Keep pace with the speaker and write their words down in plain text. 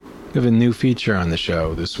We have a new feature on the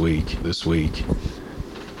show this week.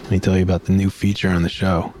 Let me tell you about the new feature on the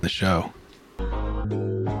show.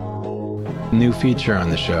 New feature on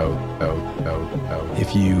the show.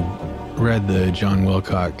 If you read the John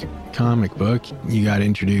Wilcock comic book, you got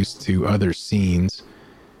introduced to Other Scenes.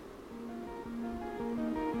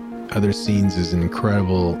 Other Scenes is an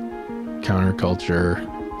incredible counterculture,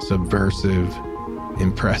 subversive,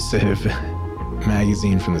 impressive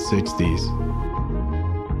magazine from the 60s.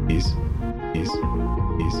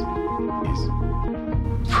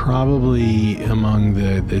 Probably among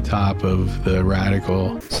the top of the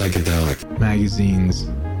radical psychedelic magazines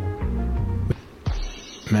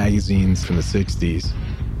from the 60s.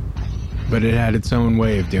 But it had its own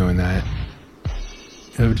way of doing that.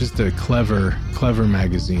 It was just a clever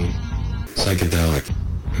magazine. Psychedelic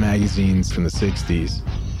Magazines from the 60s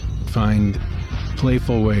find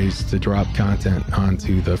playful ways to drop content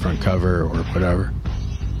onto the front cover or whatever.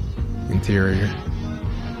 Interior.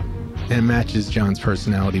 And it matches John's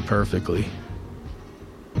personality perfectly.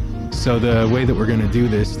 So the way that we're going to do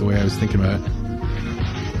this, the way I was thinking about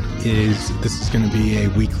it, is this is going to be a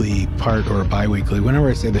weekly part or a bi-weekly. Whenever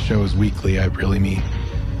I say the show is weekly, I really mean,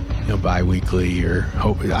 bi-weekly or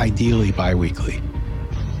ideally bi-weekly.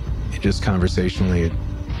 It just conversationally, it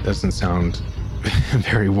doesn't sound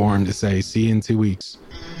very warm to say, see you in 2 weeks.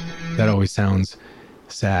 That always sounds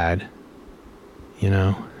sad,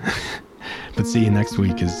 But see you next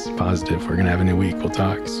week is positive. We're going to have a new week. We'll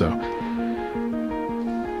talk. So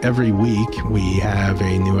every week we have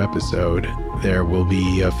a new episode. There will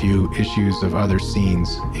be a few issues of Other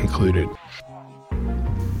Scenes included.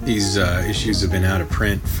 These issues have been out of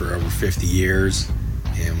print for over 50 years,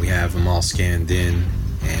 and we have them all scanned in,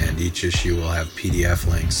 and each issue will have PDF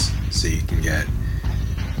links so you can get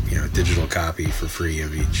a digital copy for free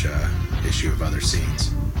of each issue of Other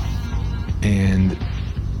Scenes. And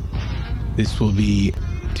this will be,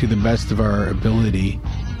 to the best of our ability,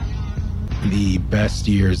 the best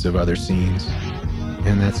years of Other Scenes,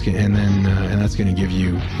 and that's going to give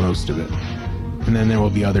you most of it. And then there will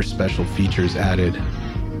be other special features added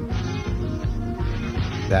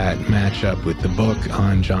that match up with the book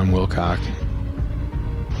on John Wilcock,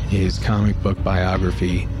 his comic book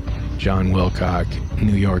biography, John Wilcock,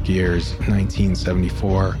 New York years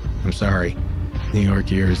 1974. New York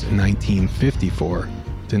years 1954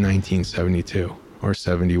 to 1972 or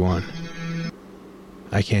 71.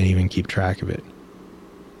 I can't even keep track of it.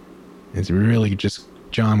 It's really just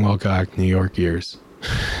John Wilcock, New York years.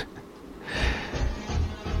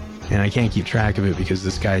 And I can't keep track of it because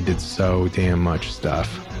this guy did so damn much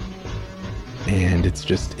stuff. And it's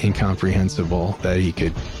just incomprehensible that he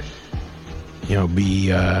could, be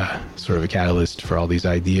sort of a catalyst for all these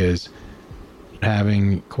ideas.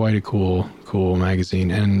 Having quite a cool magazine.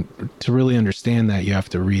 And to really understand that, you have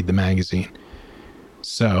to read the magazine.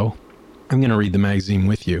 So I'm going to read the magazine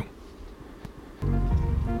with you.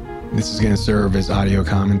 This is going to serve as audio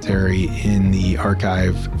commentary in the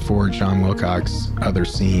archive for John Wilcock's Other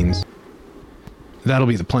Scenes. That'll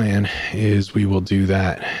be the plan, is we will do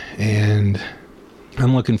that. And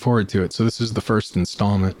I'm looking forward to it. So this is the first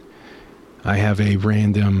installment. I have a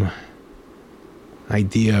random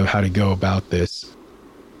idea of how to go about this.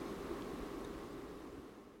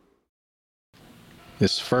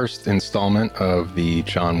 This first installment of the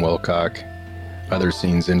John Wilcock Other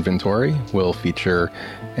Scenes inventory will feature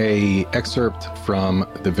a excerpt from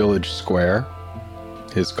The Village Square,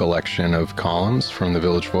 his collection of columns from the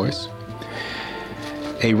Village Voice,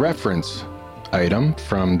 a reference item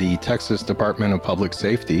from the Texas Department of Public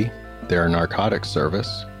Safety, their narcotics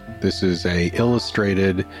service. This is a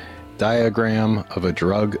illustrated diagram of a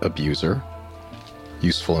drug abuser.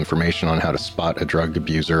 Useful information on how to spot a drug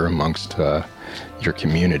abuser amongst your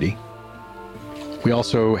community. We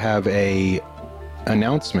also have a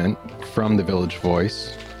announcement from the Village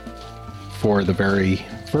Voice for the very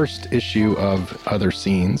first issue of Other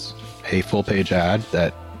Scenes, a full-page ad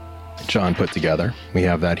that John put together. We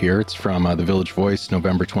have that here. It's from the Village Voice,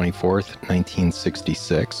 November 24th,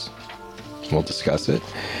 1966. We'll discuss it.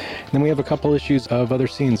 And then we have a couple issues of Other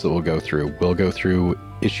Scenes that we'll go through. We'll go through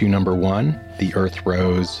issue number 1, the Earth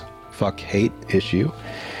Rose Fuck Hate issue.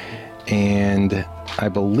 And I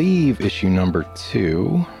believe issue number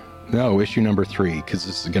 3, because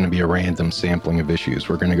this is going to be a random sampling of issues.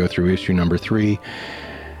 We're going to go through issue number 3,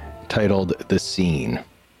 titled The Scene.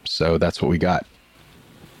 So that's what we got.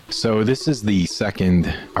 So this is the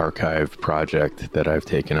second archive project that I've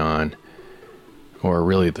taken on, or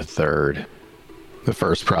really the third. The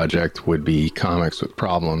first project would be Comics with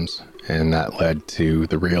Problems, and that led to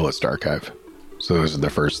the Realist Archive. So those are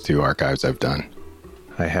the first two archives I've done.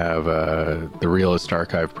 I have the Realist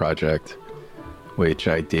Archive project, which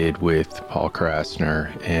I did with Paul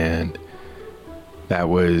Krasner, and that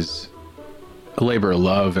was a labor of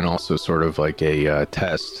love and also sort of like a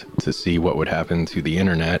test to see what would happen to the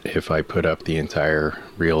internet if I put up the entire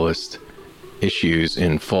Realist issues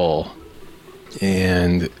in full.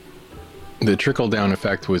 And the trickle-down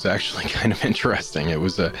effect was actually kind of interesting. It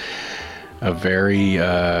was a very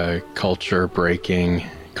culture-breaking,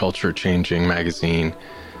 culture-changing magazine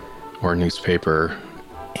or newspaper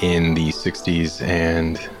in the 60s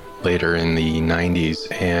and later in the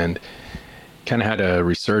 90s, and kind of had a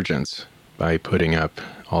resurgence by putting up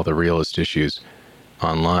all the Realist issues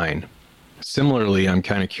online. Similarly, I'm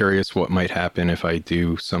kind of curious what might happen if I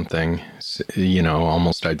do something,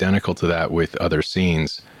 almost identical to that with Other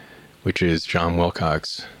Scenes, which is John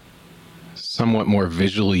Wilcock's somewhat more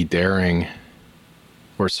visually daring,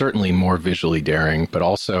 or certainly more visually daring, but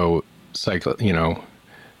also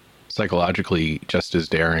psychologically just as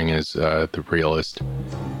daring as the Realist.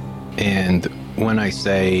 And when I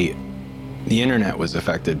say the internet was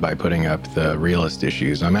affected by putting up the Realist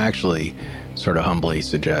issues, I'm actually sort of humbly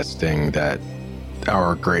suggesting that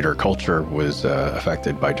our greater culture was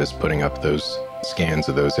affected by just putting up those scans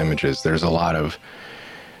of those images. There's a lot of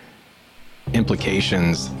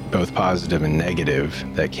implications, both positive and negative,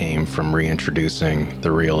 that came from reintroducing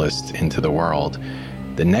the Realist into the world.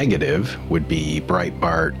 The negative would be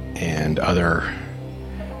Breitbart and other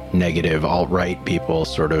negative alt-right people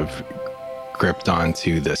sort of gripped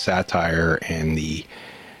onto the satire and the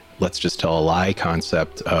let's just tell a lie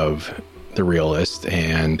concept of the Realist,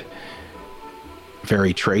 and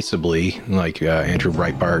very traceably, like Andrew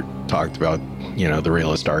Breitbart talked about, the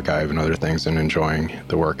Realist Archive and other things and enjoying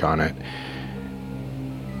the work on it.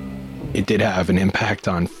 It did have an impact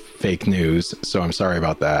on fake news, so I'm sorry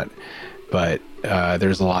about that. But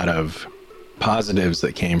there's a lot of positives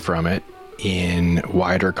that came from it in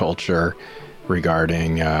wider culture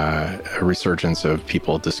regarding a resurgence of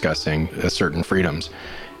people discussing certain freedoms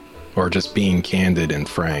or just being candid and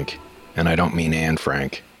frank. And I don't mean Anne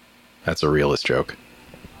Frank. That's a Realist joke.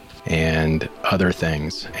 And other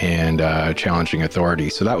things, and challenging authority.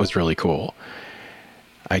 So that was really cool.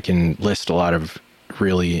 I can list a lot of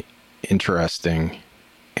really interesting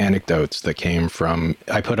anecdotes that came from,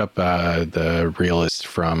 I put up the Realist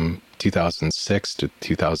from 2006 to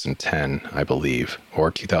 2010, I believe, or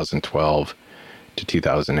 2012 to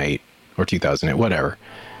 2008, or 2008, whatever,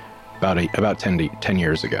 about 10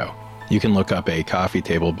 years ago. You can look up a coffee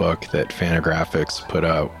table book that Fantagraphics put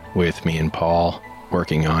out with me and Paul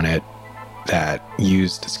working on it that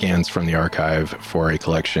used scans from the archive for a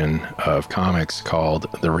collection of comics called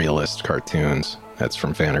The Realist Cartoons. That's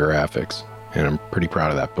from Fantagraphics, and I'm pretty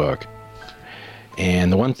proud of that book.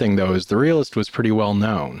 And the one thing, though, is the Realist was pretty well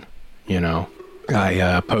known,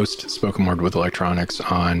 I post Spoken Word with Electronics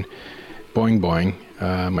on Boing Boing.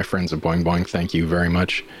 My friends at Boing Boing, thank you very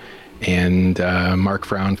much. And Mark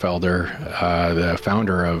Frauenfelder, the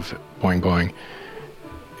founder of Boing Boing,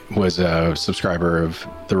 was a subscriber of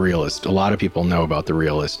The Realist. A lot of people know about The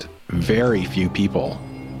Realist. Very few people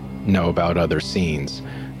know about Other Scenes.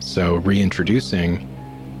 So reintroducing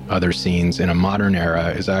Other Scenes in a modern era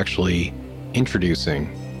is actually introducing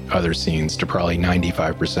Other Scenes to probably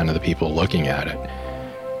 95% of the people looking at it.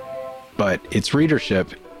 But its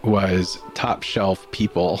readership was top shelf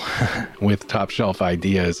people with top shelf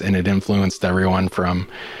ideas, and it influenced everyone from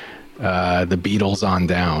the Beatles on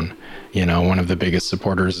down. One of the biggest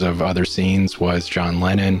supporters of Other Scenes was John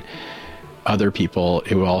Lennon. Other people,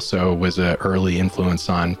 it also was an early influence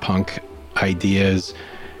on punk ideas.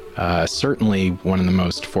 Certainly one of the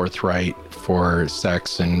most forthright for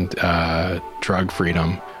sex and drug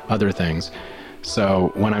freedom, other things.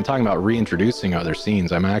 So when I'm talking about reintroducing Other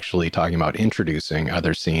Scenes, I'm actually talking about introducing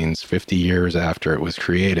Other Scenes 50 years after it was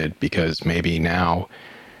created, because maybe now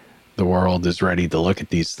the world is ready to look at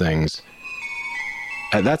these things.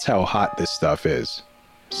 That's how hot this stuff is.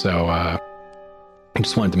 So I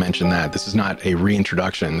just wanted to mention that. This is not a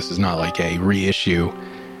reintroduction. This is not like a reissue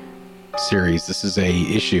series. This is a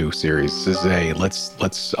issue series. This is a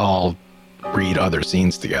let's all read Other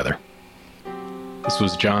Scenes together. This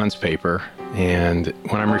was John's paper, and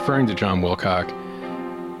when I'm referring to John Wilcock,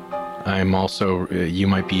 I'm also, you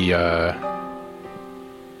might be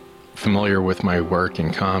familiar with my work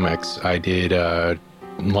in comics. I did a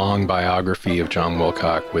long biography of John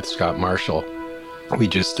Wilcock with Scott Marshall. We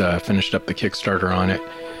just finished up the Kickstarter on it.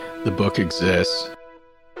 The book exists.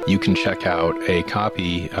 You can check out a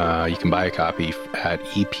copy, you can buy a copy at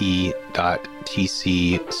ep.tc/book,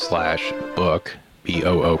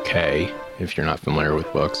 B-O-O-K, if you're not familiar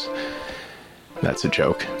with books. That's a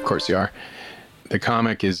joke. Of course you are. The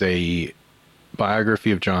comic is a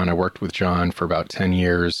biography of John. I worked with John for about 10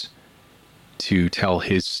 years to tell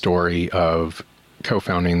his story of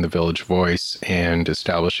co-founding the Village Voice and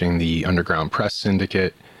establishing the Underground Press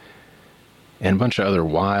Syndicate and a bunch of other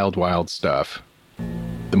wild, wild stuff.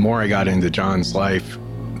 The more I got into John's life,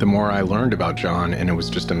 the more I learned about John, and it was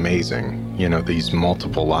just amazing. You know, these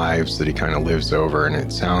multiple lives that he kind of lives over, and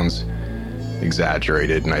it sounds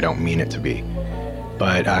exaggerated, and I don't mean it to be.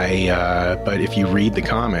 But but if you read the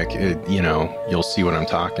comic, you'll see what I'm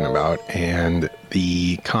talking about. And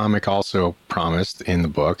the comic also promised in the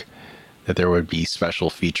book that there would be special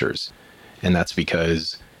features. And that's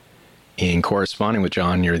because in corresponding with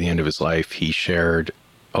John near the end of his life, he shared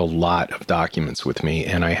a lot of documents with me,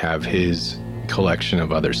 and I have his collection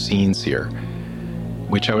of other scenes here,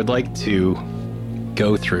 which I would like to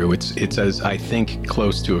go through. It's as, I think,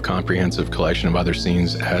 close to a comprehensive collection of other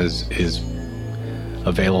scenes as is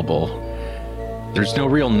available. There's no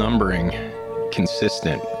real numbering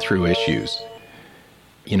consistent through issues.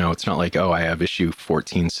 You know, it's not like, oh, I have issue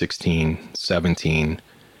 14, 16, 17,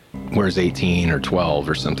 where's 18 or 12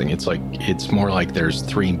 or something. It's like, it's more like there's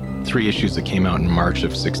three issues that came out in March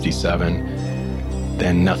of 67,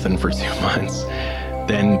 then nothing for 2 months.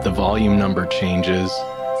 Then the volume number changes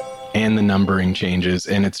and the numbering changes.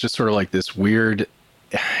 And it's just sort of like this weird,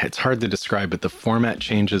 it's hard to describe, but the format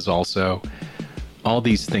changes also. All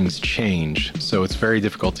these things change. So it's very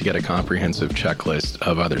difficult to get a comprehensive checklist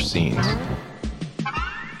of other scenes.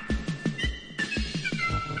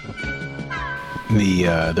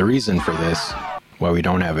 The reason for this, why we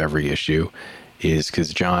don't have every issue, is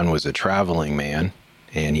because John was a traveling man,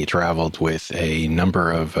 and he traveled with a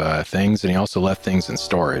number of things, and he also left things in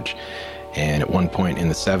storage. And at one point in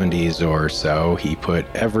the 70s or so, he put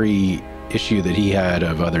every issue that he had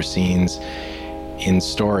of other scenes in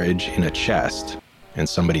storage in a chest, and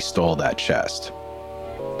somebody stole that chest.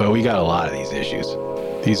 But we got a lot of these issues.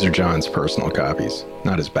 These are John's personal copies,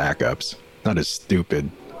 not his backups, not his stupid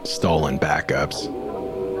stolen backups.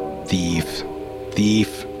 Thief,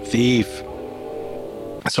 thief, thief.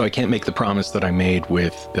 So I can't make the promise that I made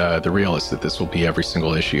with The Realist that this will be every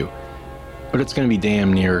single issue, but it's going to be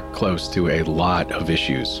damn near close to a lot of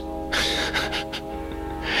issues.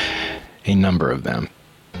 A number of them.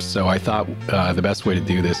 So I thought the best way to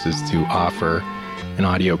do this is to offer an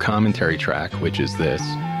audio commentary track, which is this.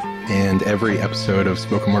 And every episode of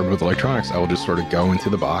Spoken Word with Electronics, I will just sort of go into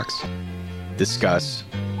the box, discuss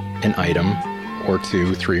an item or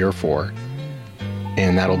two, 3 or 4,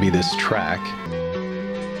 and that'll be this track.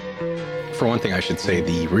 For one thing, I should say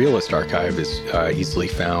the Realist archive is easily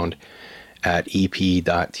found at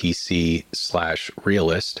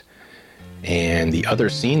ep.tc/realist, and the Other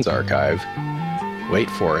Scenes archive, wait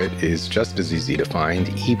for it, is just as easy to find,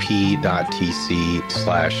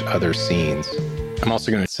 ep.tc/other scenes. I'm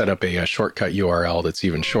also going to set up a shortcut URL that's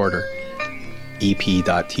even shorter,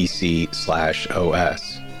 ep.tc/os.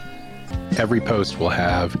 Every post will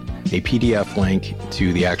have a PDF link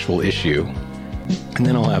to the actual issue, and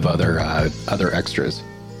then I'll have other extras.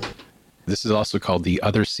 This is also called the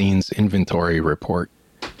Other Scenes Inventory Report.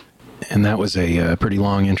 And that was a pretty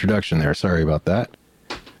long introduction there. Sorry about that.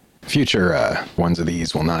 Future ones of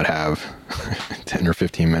these will not have 10 or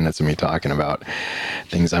 15 minutes of me talking about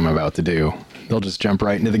things I'm about to do. They'll just jump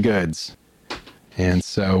right into the goods. And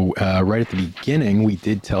so right at the beginning, we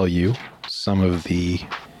did tell you some of the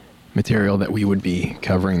material that we would be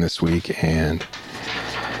covering this week. And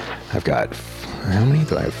I've got, how many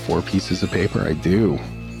do I have? 4 pieces of paper? I do.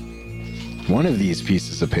 One of these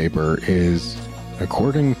pieces of paper is,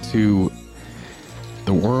 according to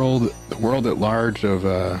the world at large of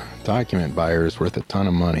document buyers, worth a ton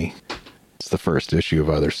of money. It's the first issue of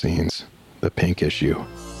Other Scenes, the pink issue.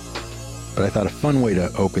 But I thought a fun way to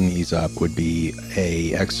open these up would be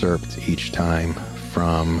a excerpt each time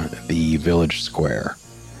from the Village Square,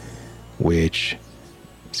 which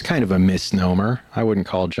is kind of a misnomer. I wouldn't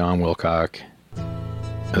call John Wilcock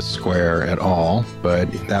a square at all, but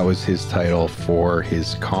that was his title for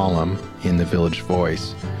his column in the Village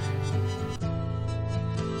Voice,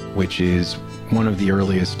 which is one of the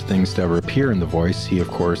earliest things to ever appear in the Voice. He, of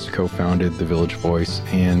course, co-founded the Village Voice,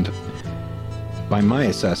 and by my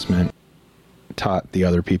assessment, taught the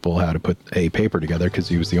other people how to put a paper together, because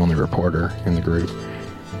he was the only reporter in the group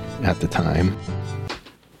at the time.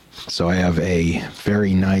 So I have a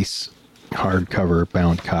very nice hardcover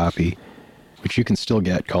bound copy, which you can still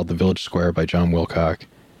get, called The Village Square by John Wilcock.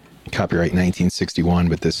 Copyright 1961,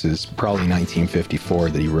 but this is probably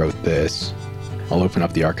 1954 that he wrote this. I'll open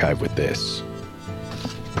up the archive with this.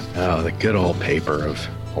 Oh, the good old paper of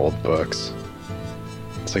old books.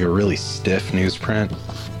 It's like a really stiff newsprint.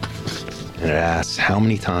 And it asks, how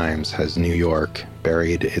many times has New York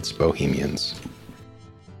buried its bohemians?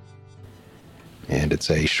 And it's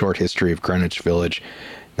a short history of Greenwich Village,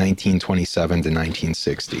 1927 to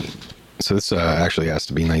 1960. So this actually has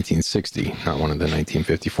to be 1960, not one of the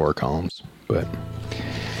 1954 columns. But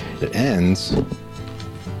it ends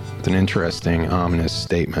with an interesting, ominous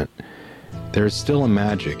statement. There's still a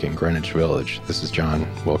magic in Greenwich Village. This is John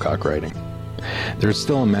Wilcock writing. There's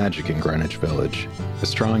still a magic in Greenwich Village, a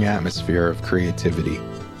strong atmosphere of creativity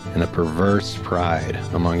and a perverse pride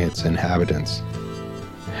among its inhabitants.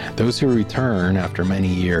 Those who return after many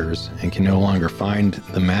years and can no longer find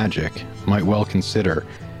the magic might well consider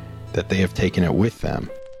that they have taken it with them.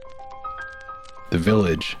 The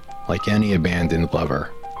village, like any abandoned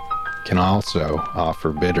lover, can also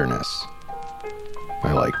offer bitterness.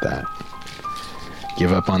 I like that.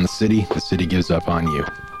 Give up on the city gives up on you.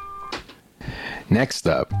 Next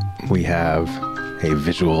up, we have a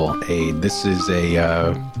visual aid. This is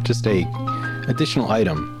just a additional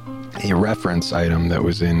item, a reference item that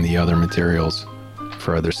was in the other materials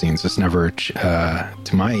for other scenes. This never,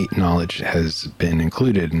 to my knowledge, has been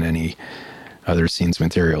included in any other scenes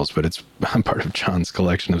materials, but it's part of John's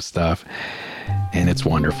collection of stuff, and it's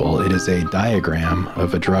wonderful. It is a diagram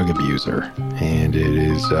of a drug abuser, and it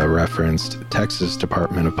is referenced Texas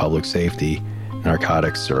Department of Public Safety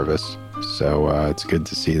Narcotics Service. So it's good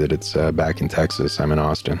to see that it's back in Texas. I'm in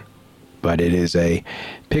Austin. But it is a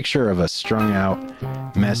picture of a strung out,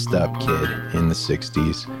 messed up kid in the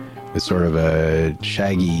 60s with sort of a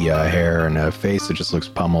shaggy hair and a face that just looks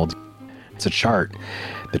pummeled. It's a chart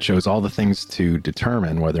that shows all the things to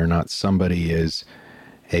determine whether or not somebody is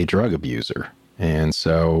a drug abuser. And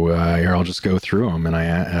so here I'll just go through them, and I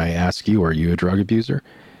ask you, are you a drug abuser?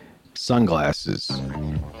 Sunglasses.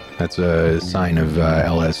 That's a sign of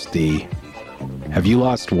LSD. Have you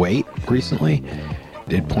lost weight recently?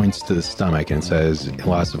 It points to the stomach and says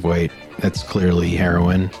loss of weight. That's clearly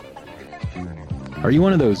heroin. Are you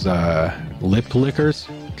one of those lip lickers?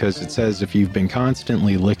 Because it says if you've been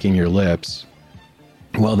constantly licking your lips,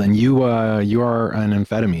 well, then you are an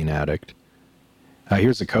amphetamine addict.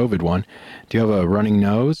 Here's a COVID one. Do you have a running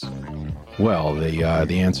nose? Well, the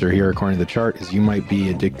answer here, according to the chart, is you might be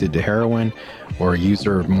addicted to heroin or a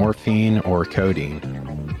user of morphine or codeine.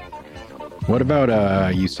 What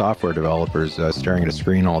about you software developers staring at a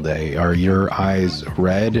screen all day? Are your eyes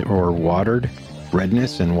red or watered?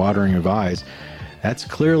 Redness and watering of eyes, that's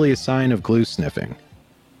clearly a sign of glue sniffing.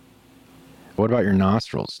 What about your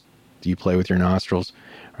nostrils? Do you play with your nostrils?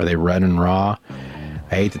 Are they red and raw?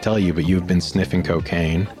 I hate to tell you, but you've been sniffing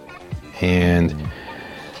cocaine. And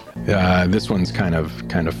this one's kind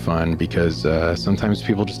of fun because sometimes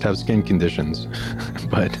people just have skin conditions,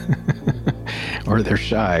 but or they're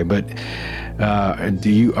shy. But do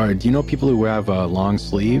you know people who have long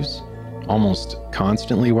sleeves, almost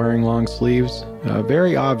constantly wearing long sleeves?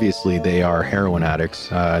 Very obviously, they are heroin addicts.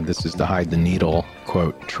 This is to hide the needle,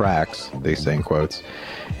 quote, tracks, they say in quotes,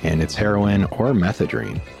 and it's heroin or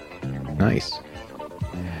methadone. Nice.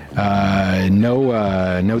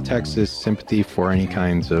 No Texas sympathy for any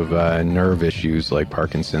kinds of nerve issues like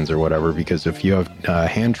Parkinson's or whatever, because if you have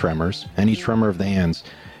hand tremors, any tremor of the hands,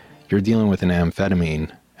 you're dealing with an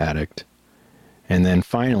amphetamine addict. And then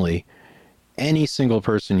finally, any single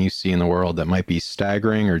person you see in the world that might be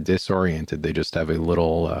staggering or disoriented, they just have a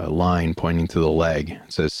little line pointing to the leg.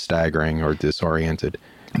 It says staggering or disoriented.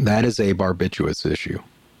 That is a barbiturates issue.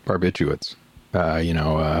 Barbiturates.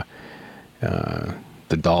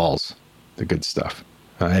 The dolls, the good stuff.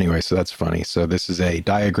 Anyway, so that's funny. So this is a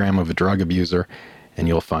diagram of a drug abuser, and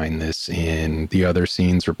you'll find this in the other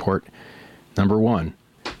scenes report number 1.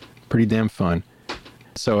 Pretty damn fun.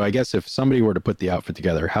 So I guess if somebody were to put the outfit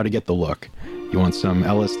together, how to get the look? You want some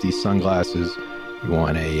LSD sunglasses, you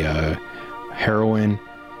want a heroin,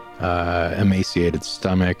 emaciated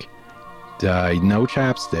stomach, no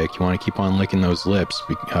chapstick, you want to keep on licking those lips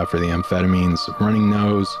for the amphetamines, running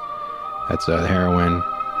nose, that's heroin,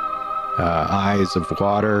 eyes of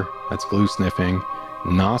water, that's glue sniffing,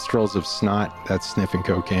 nostrils of snot, that's sniffing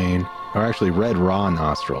cocaine, or actually red raw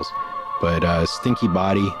nostrils, but stinky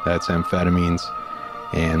body, that's amphetamines,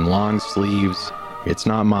 and long sleeves, it's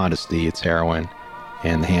not modesty, it's heroin,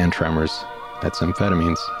 and the hand tremors, that's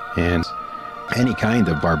amphetamines, and any kind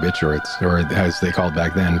of barbiturates, or as they called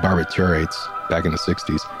back then, barbiturates, back in the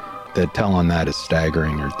 60s, that tell on that is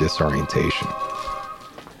staggering or disorientation.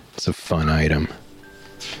 It's a fun item.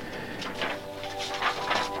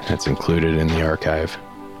 That's included in the archive.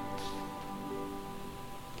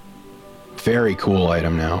 Very cool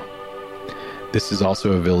item now. This is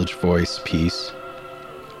also a Village Voice piece.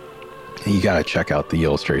 You got to check out the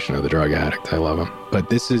illustration of the drug addict. I love him. But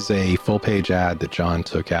this is a full-page ad that John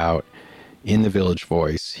took out in the Village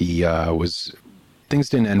Voice. Things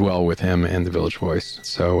didn't end well with him and the Village Voice,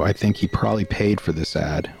 so I think he probably paid for this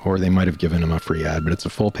ad, or they might have given him a free ad, but it's a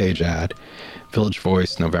full-page ad. Village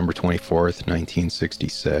Voice, November 24th,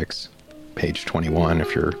 1966, page 21,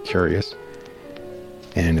 if you're curious.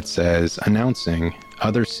 And it says, announcing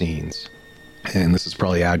other scenes, and this is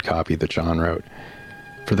probably ad copy that John wrote.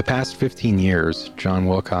 For the past 15 years, John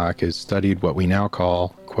Wilcock has studied what we now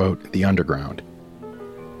call, quote, the underground.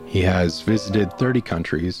 He has visited 30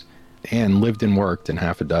 countries and lived and worked in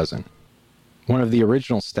half a dozen. One of the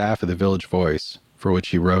original staff of the Village Voice, for which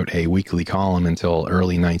he wrote a weekly column until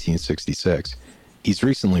early 1966. He's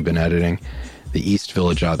recently been editing the East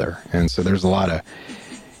Village Other, and so there's a lot of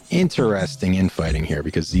interesting infighting here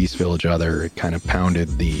because the East Village Other kind of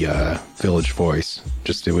pounded the Village Voice.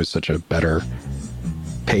 It was such a better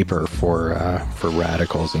paper for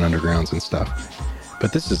radicals and undergrounds and stuff.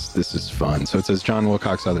 But this is fun. So it says John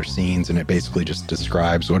Wilcock's Other Scenes, and it basically just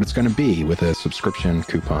describes what it's going to be with a subscription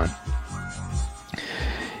coupon.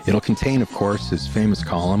 It'll contain, of course, his famous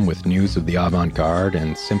column with news of the avant-garde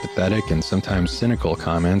and sympathetic and sometimes cynical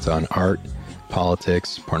comments on art,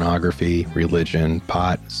 politics, pornography, religion,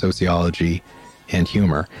 pot, sociology, and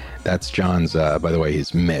humor. That's John's, by the way,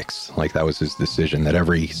 his mix. Like, that was his decision, that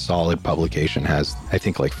every solid publication has, I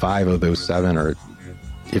think, like 5 of those 7, or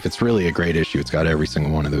if it's really a great issue, it's got every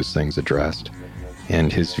single one of those things addressed.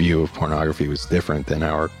 And his view of pornography was different than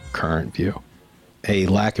our current view. A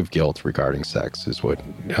lack of guilt regarding sex is what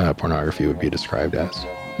pornography would be described as.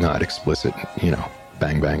 Not explicit,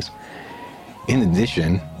 bang bangs. In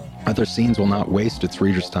addition, Other Scenes will not waste its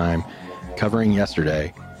readers' time covering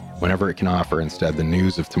yesterday whenever it can offer instead the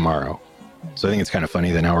news of tomorrow. So I think it's kind of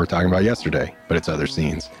funny that now we're talking about yesterday, but it's Other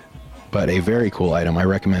Scenes. But a very cool item. I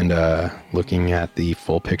recommend looking at the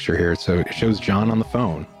full picture here. So it shows John on the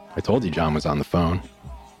phone. I told you John was on the phone.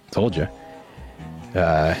 Told you.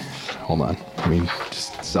 Hold on. Let me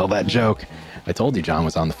just sell that joke. I told you John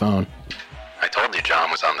was on the phone. I told you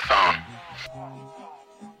John was on the phone.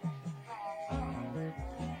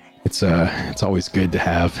 It's always good to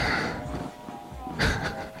have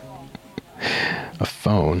a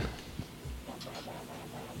phone.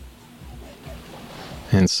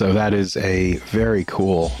 And so that is a very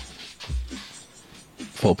cool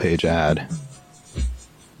full-page ad.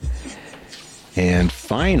 And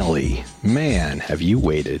finally, man, have you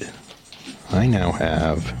waited. I now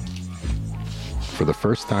have, for the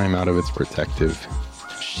first time out of its protective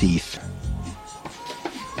sheath,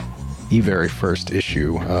 the very first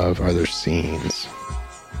issue of Other Scenes.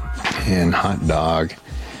 And hot dog.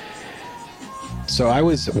 So I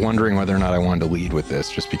was wondering whether or not I wanted to lead with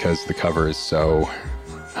this, just because the cover is so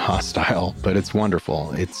hostile, but it's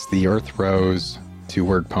wonderful. It's the Earth Rose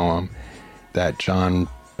 2-word poem that John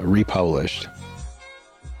republished.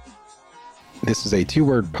 This is a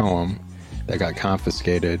 2-word poem that got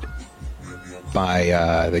confiscated by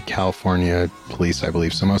the California police, I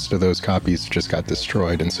believe. So most of those copies just got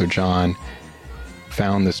destroyed. And so John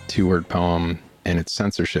found this 2-word poem and its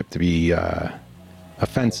censorship to be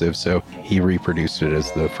offensive, so he reproduced it as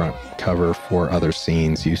the front cover for Other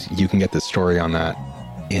Scenes. You can get the story on that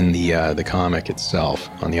in the comic itself,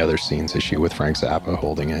 on the Other Scenes issue, with Frank Zappa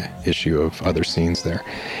holding an issue of Other Scenes there.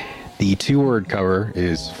 The 2-word cover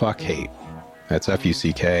is Fuck Hate. That's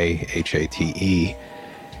F-U-C-K-H-A-T-E.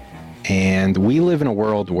 And we live in a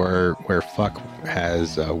world where fuck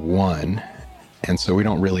has won, and so we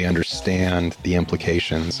don't really understand the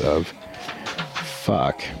implications of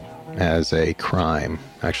fuck as a crime,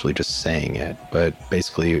 actually just saying it. But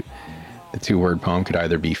basically, the 2-word poem could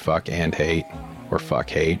either be fuck and hate, or fuck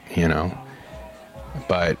hate,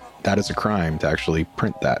 But that is a crime to actually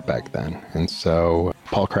print that back then. And so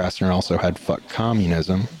Paul Krasner also had fuck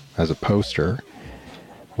communism as a poster,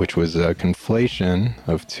 which was a conflation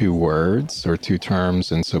of 2 words or 2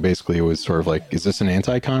 terms. And so basically it was sort of like, is this an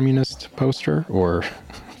anti-communist poster or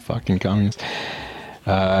fucking communist?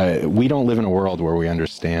 We don't live in a world where we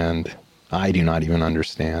understand, I do not even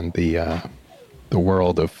understand the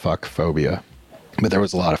world of fuck phobia. But there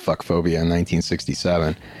was a lot of fuck phobia in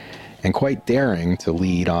 1967, and quite daring to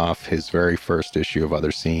lead off his very first issue of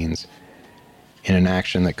Other Scenes in an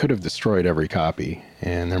action that could have destroyed every copy.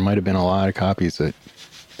 And there might have been a lot of copies that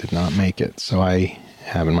did not make it. So I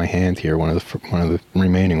have in my hand here one of the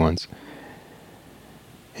remaining ones.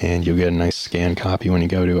 And you'll get a nice scanned copy when you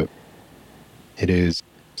go to it. It is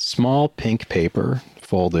small pink paper,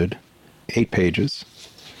 folded, 8 pages.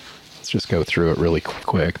 Let's just go through it really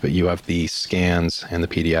quick, but you have the scans and the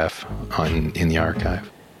PDF in the archive.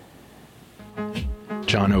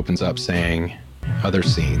 John opens up saying, "Other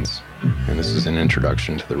scenes," and this is an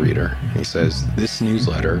introduction to the reader. He says, "This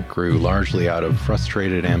newsletter grew largely out of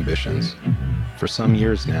frustrated ambitions. For some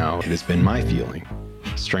years now, it has been my feeling,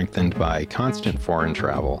 strengthened by constant foreign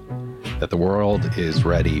travel, that the world is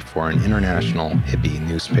ready for an international hippie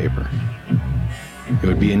newspaper. It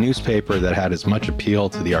would be a newspaper that had as much appeal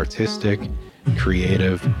to the artistic,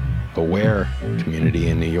 creative, aware community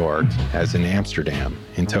in New York as in Amsterdam,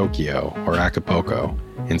 in Tokyo, or Acapulco,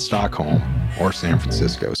 in Stockholm, or San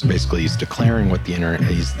Francisco." So basically he's declaring what the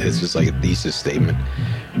this is like a thesis statement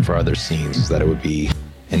for Other Scenes, is that it would be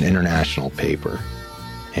an international paper.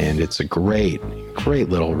 And it's a great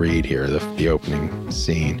little read here, the opening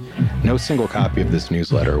scene. "No single copy of this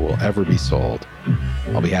newsletter will ever be sold.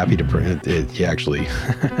 I'll be happy to print it." He actually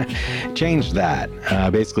changed that.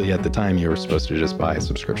 Basically, at the time, you were supposed to just buy a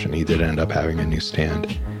subscription. He did end up having a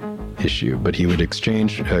newsstand issue, but he would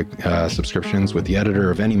exchange subscriptions with the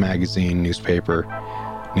editor of any magazine, newspaper,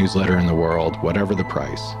 newsletter in the world, whatever the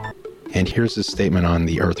price. And here's his statement on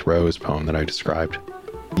the Earth Rose poem that I described.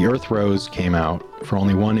 "The Earth Rose came out for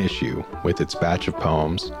only one issue with its batch of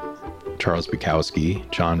poems, Charles Bukowski,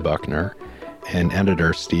 John Buckner, and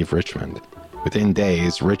editor Steve Richmond. Within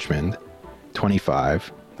days, Richmond,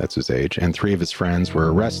 25, that's his age, and 3 of his friends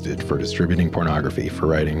were arrested for distributing pornography for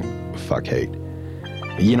writing fuck hate."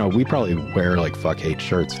 You know, we probably wear like fuck hate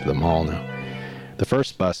shirts to the mall now. "The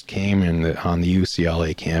first bust came on the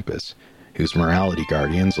UCLA campus, whose morality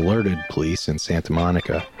guardians alerted police in Santa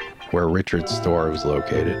Monica, where Richard's store was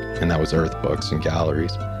located, and that was Earth Books and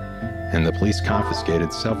Galleries. And the police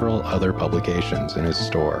confiscated several other publications in his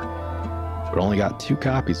store, but only got 2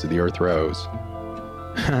 copies of the Earth Rose,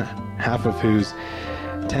 half of whose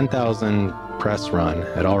 10,000 press run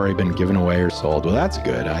had already been given away or sold." Well, that's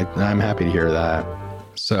good. I'm happy to hear that.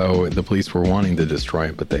 So the police were wanting to destroy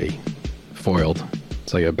it, but they foiled.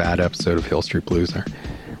 It's like a bad episode of Hill Street Blues there.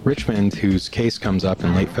 "Richmond, whose case comes up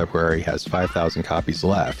in late February, has 5,000 copies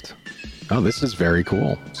left." Oh, this is very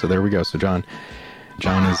cool. So there we go. So John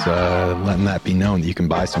is letting that be known that you can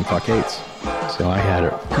buy some fuck hates. So I had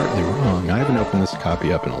it partly wrong. I haven't opened this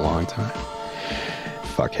copy up in a long time.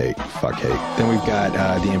 Fuck hate. Then we've got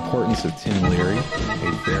The Importance of Tim Leary,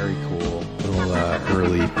 a very cool little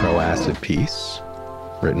early pro-acid piece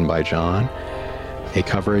written by John. A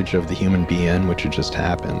coverage of the human being, which had just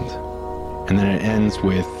happened. And then it ends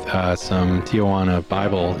with some Tijuana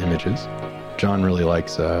Bible images. John really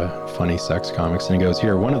likes funny sex comics, and he goes,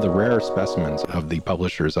 "Here, one of the rare specimens of the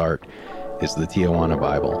publisher's art is the Tijuana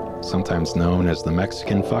Bible, sometimes known as the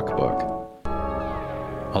Mexican fuck book.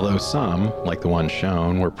 Although some, like the one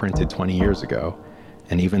shown, were printed 20 years ago,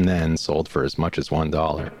 and even then sold for as much as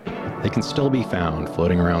 $1, they can still be found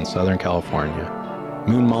floating around Southern California.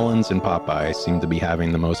 Moon Mullins and Popeye seem to be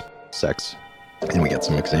having the most sex," and we get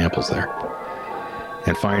some examples there.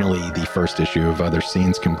 And finally, the first issue of Other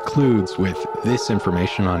Scenes concludes with this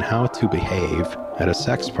information on how to behave at a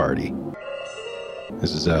sex party.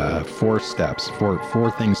 This is 4 steps,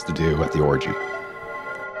 four things to do at the orgy.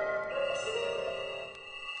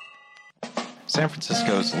 San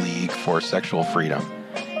Francisco's League for Sexual Freedom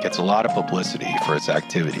gets a lot of publicity for its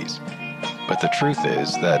activities. But the truth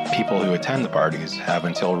is that people who attend the parties have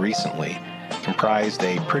until recently comprised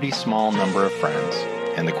a pretty small number of friends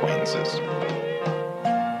and acquaintances.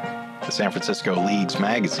 The San Francisco League's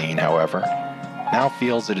magazine, however, now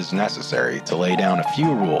feels it is necessary to lay down a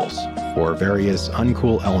few rules for various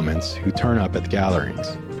uncool elements who turn up at the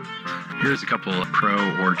gatherings. Here's a couple of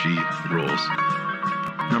pro-orgy rules.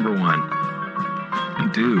 Number 1,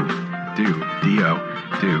 do,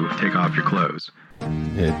 take off your clothes.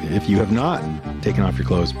 If you have not taken off your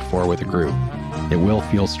clothes before with a group, it will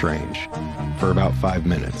feel strange for about 5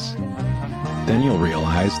 minutes. Then you'll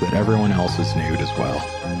realize that everyone else is nude as well.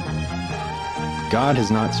 God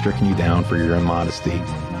has not stricken you down for your immodesty,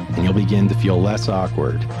 and you'll begin to feel less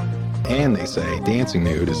awkward. And they say dancing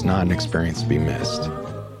nude is not an experience to be missed.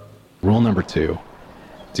 Rule number 2,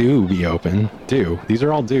 do be open. Do. These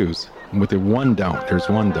are all do's. With the one don't, there's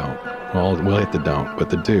one don't. Well, we'll hit the don't, but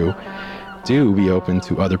the do be open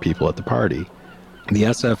to other people at the party. The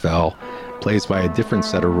SFL plays by a different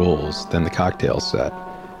set of rules than the cocktail set.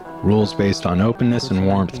 Rules based on openness and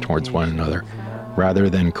warmth towards one another, rather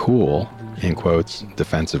than cool, in quotes,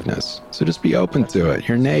 defensiveness. So just be open to it.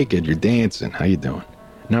 You're naked, you're dancing, how you doing?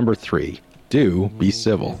 Number 3, do be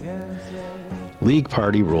civil. League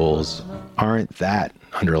party rules aren't that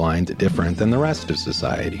underlined different than the rest of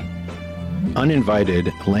society.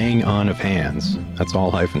 Uninvited laying on of hands, that's all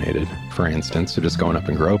hyphenated, for instance, so just going up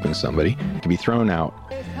and groping somebody, can be thrown out.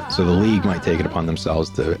 So the league might take it upon themselves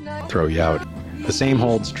to throw you out The same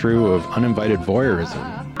holds true of uninvited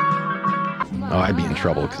voyeurism. Oh, I'd be in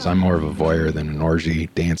trouble because I'm more of a voyeur than an orgy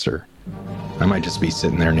dancer. I might just be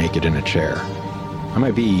sitting there naked in a chair. I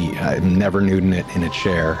might be never nude in a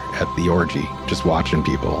chair at the orgy, just watching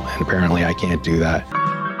people, and apparently I can't do that.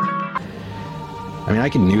 I mean, I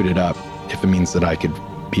can nude it up if it means that I could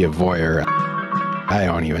be a voyeur. I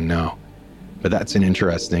don't even know. But that's an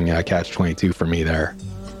interesting catch-22 for me there.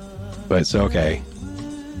 But it's okay.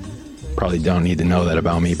 Probably don't need to know that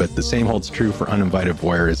about me, but the same holds true for uninvited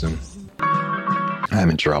voyeurism. I'm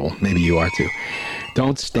in trouble. Maybe you are too.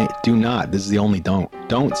 Don't stand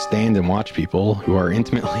and watch people who are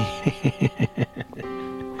intimately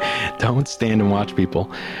don't stand and watch people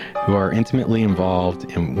who are intimately involved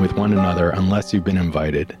with one another unless you've been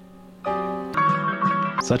invited.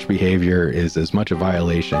 Such behavior is as much a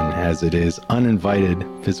violation as it is uninvited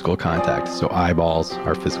physical contact. So eyeballs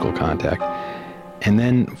are physical contact. And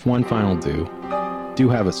then one final do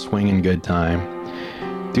have a swinging good time.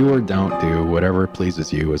 Do or don't do whatever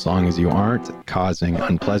pleases you, as long as you aren't causing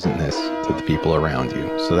unpleasantness to the people around you.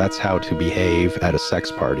 So that's how to behave at a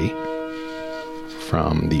sex party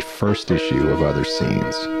from the first issue of Other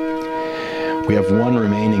Scenes. We have one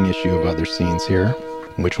remaining issue of Other Scenes here,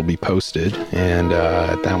 which will be posted, and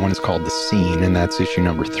that one is called The Scene, and that's issue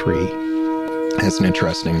number 3. It's an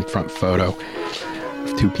interesting front photo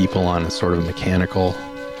of two people on a sort of mechanical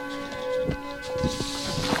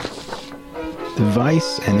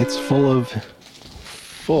device, and it's full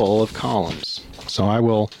of columns. So I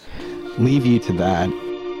will leave you to that.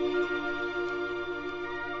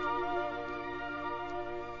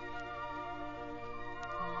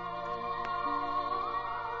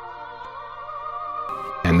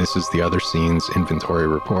 And this is the Other Scenes inventory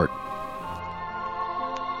report.